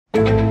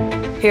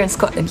Here in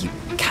Scotland, you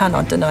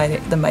cannot deny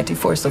the mighty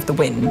force of the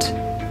wind.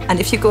 And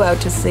if you go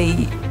out to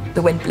sea,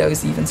 the wind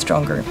blows even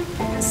stronger.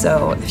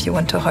 So if you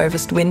want to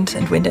harvest wind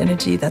and wind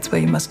energy, that's where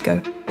you must go.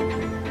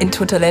 In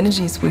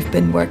TotalEnergies, we've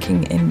been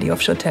working in the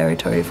offshore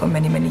territory for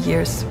many, many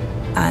years.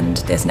 And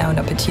there's now an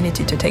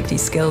opportunity to take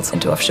these skills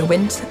into offshore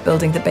wind,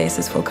 building the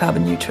basis for a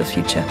carbon-neutral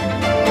future.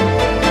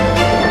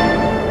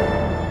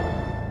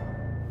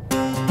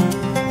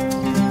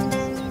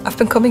 I've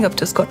been coming up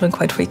to Scotland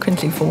quite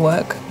frequently for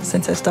work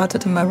since I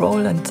started in my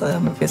role, and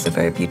it's a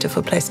very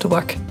beautiful place to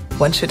work.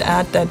 One should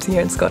add that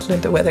here in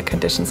Scotland the weather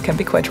conditions can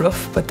be quite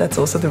rough, but that's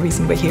also the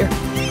reason we're here.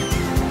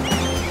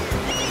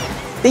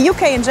 The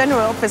UK in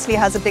general obviously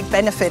has a big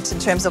benefit in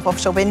terms of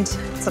offshore wind.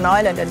 It's an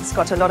island and it's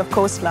got a lot of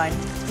coastline.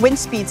 Wind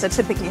speeds are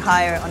typically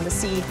higher on the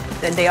sea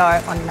than they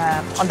are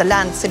on the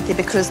land, simply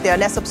because there are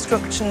less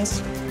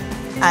obstructions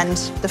and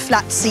the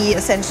flat sea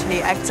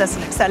essentially acts as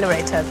an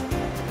accelerator.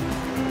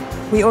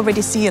 We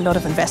already see a lot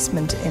of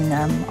investment in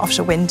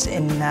offshore wind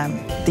in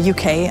the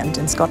UK and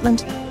in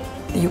Scotland.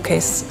 The UK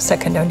is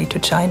second only to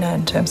China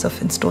in terms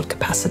of installed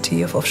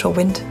capacity of offshore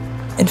wind.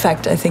 In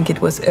fact, I think it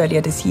was earlier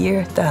this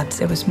year that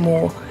there was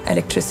more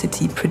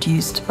electricity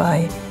produced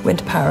by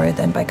wind power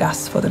than by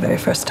gas for the very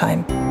first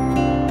time.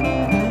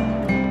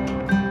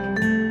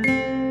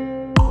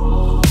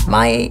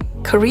 My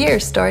career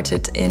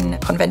started in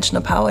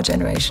conventional power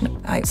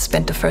generation. I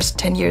spent the first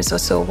 10 years or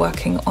so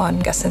working on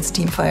gas and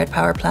steam-fired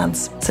power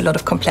plants. It's a lot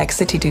of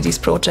complexity to these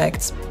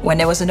projects. When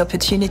there was an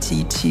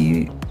opportunity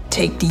to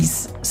take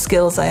these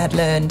skills I had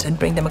learned and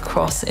bring them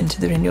across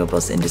into the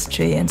renewables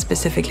industry, and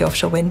specifically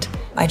offshore wind,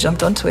 I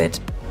jumped onto it.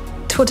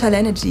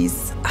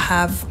 TotalEnergies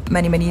have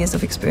many, many years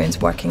of experience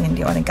working in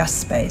the oil and gas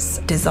space,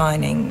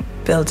 designing,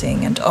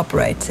 building and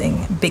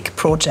operating big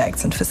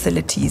projects and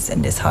facilities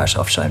in this harsh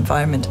offshore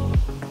environment.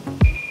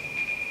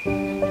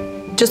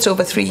 Just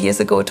over 3 years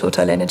ago,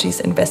 TotalEnergies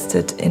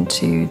invested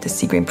into the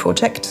Seagreen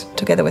project,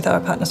 together with our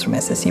partners from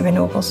SSE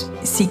Renewables.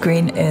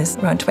 Seagreen is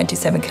around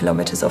 27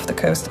 kilometres off the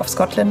coast of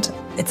Scotland.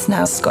 It's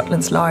now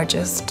Scotland's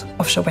largest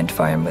offshore wind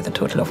farm with a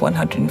total of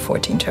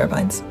 114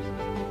 turbines.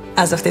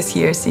 As of this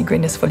year,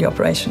 Seagreen is fully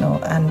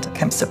operational and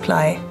can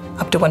supply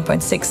up to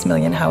 1.6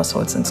 million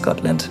households in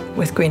Scotland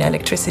with green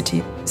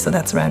electricity. So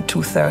that's around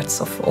 2/3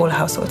 of all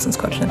households in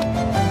Scotland.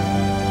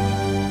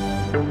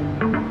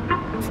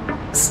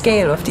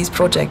 Scale of these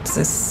projects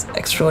is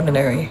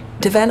extraordinary.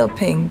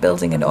 Developing,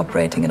 building and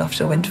operating an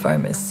offshore wind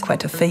farm is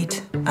quite a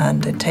feat,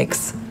 and it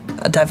takes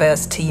a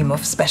diverse team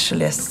of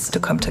specialists to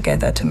come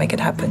together to make it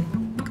happen.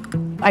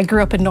 I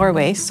grew up in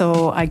Norway,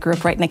 so I grew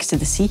up right next to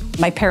the sea.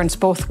 My parents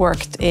both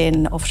worked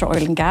in offshore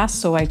oil and gas,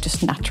 so I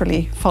just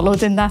naturally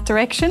followed in that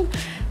direction.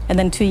 And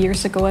then 2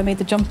 years ago, I made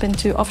the jump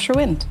into offshore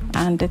wind,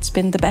 and it's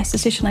been the best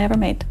decision I ever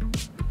made.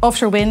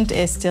 Offshore wind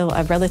is still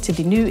a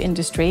relatively new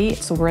industry,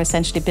 so we're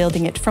essentially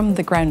building it from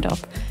the ground up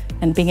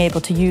and being able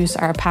to use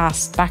our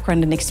past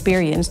background and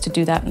experience to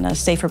do that in a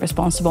safer,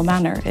 responsible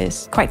manner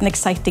is quite an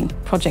exciting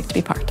project to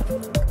be part of.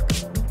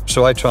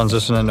 So I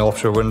transitioned into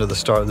offshore wind at the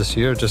start of this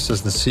year, just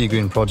as the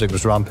Seagreen project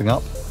was ramping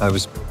up. I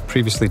was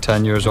previously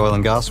 10 years oil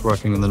and gas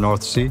working in the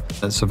North Sea.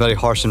 It's a very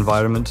harsh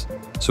environment,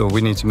 so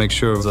we need to make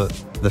sure that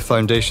the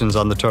foundations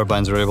on the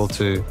turbines are able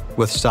to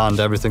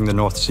withstand everything the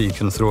North Sea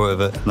can throw at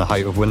it in the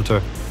height of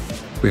winter.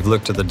 We've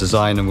looked at the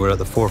design and we're at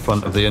the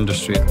forefront of the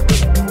industry.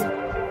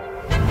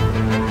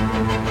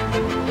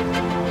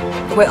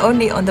 We're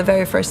only on the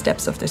very first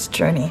steps of this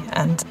journey,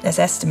 and there's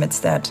estimates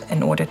that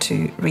in order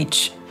to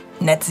reach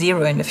net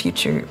zero in the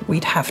future,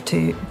 we'd have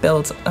to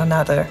build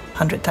another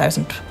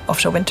 100,000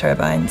 offshore wind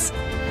turbines.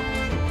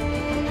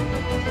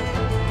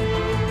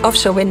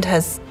 Offshore wind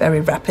has very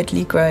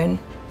rapidly grown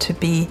to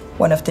be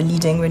one of the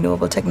leading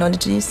renewable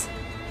technologies,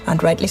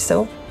 and rightly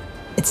so.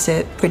 It's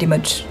a pretty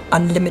much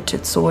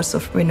unlimited source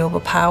of renewable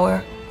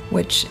power,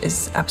 which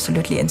is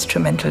absolutely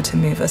instrumental to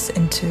move us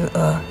into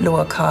a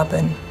lower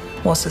carbon,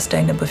 more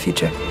sustainable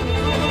future.